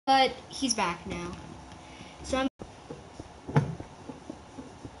but he's back now. So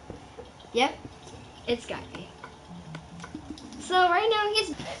yep, it's Sakave. So right now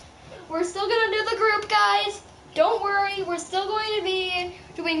we're still gonna do the group, guys. Don't worry, we're still going to be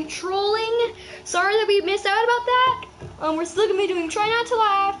doing trolling. Sorry that we missed out about that. We're still gonna be doing try not to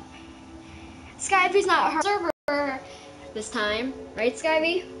laugh. Skyve's not her server this time, right,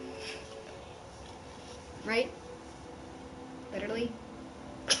 Sakave? Right? Literally.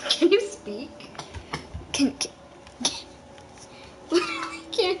 Can you speak? Can you speak?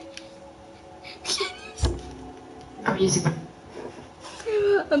 I'm using.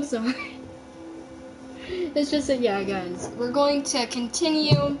 I'm sorry. It's just that, yeah, guys, we're going to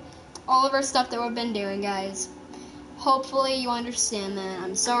continue all of our stuff that we've been doing, guys. Hopefully you understand that.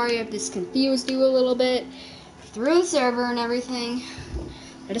 I'm sorry if this confused you a little bit through the server and everything.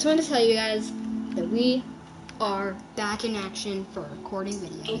 I just wanted to tell you guys that we are back in action for recording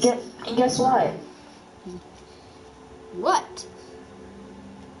videos. And guess what? What?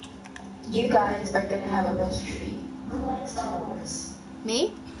 You guys are gonna have a roast treat. Who likes Star Wars?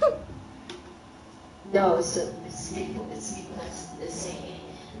 Me? No, it's people that's saying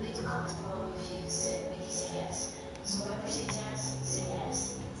leave the comments below if you say yes. So whoever says yes, say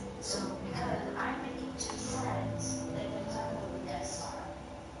yes. So because I'm making 2 friends that don't know who guests are.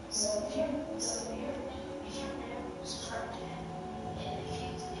 So if you're new, subscribe to him. And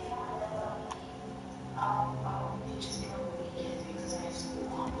if you want to know about me, I'll just be on the weekends because I have school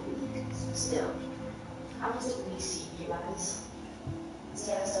on the weekends. Still, I'm still be seeing you guys.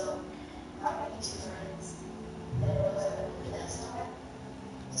 Yeah, so I'm making 2 friends that knows I know who guests are.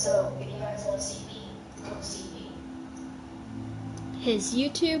 So if you guys want to see me, go see me. His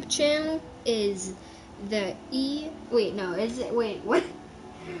YouTube channel is what?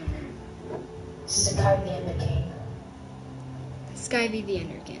 Sakave the Ender King. Sakave the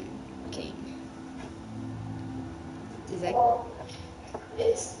Ender King. Is that? Well,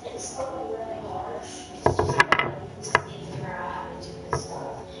 it's not really harsh. It's just to figure out how to do this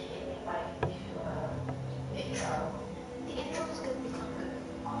stuff and make my new intro. The intro is going to become good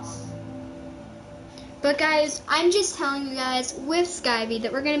and awesome. But guys, I'm just telling you guys with Sakave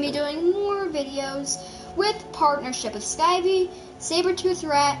that we're going to be doing more videos with partnership of Sakave, Sabertooth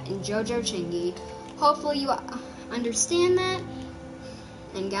Rat, and Jojo Chingy. Hopefully you understand that.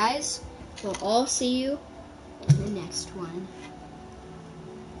 And guys, we'll all see you in the next one.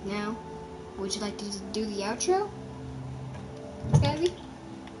 Now, would you like to do the outro, Sakave?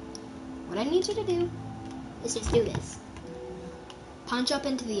 What I need you to do is just do this. Punch up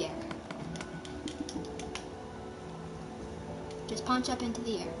into the air. Just punch up into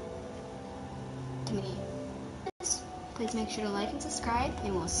the air to me. Please make sure to like and subscribe,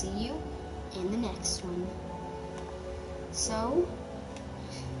 and we'll see you in the next one. So,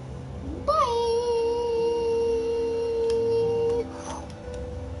 bye!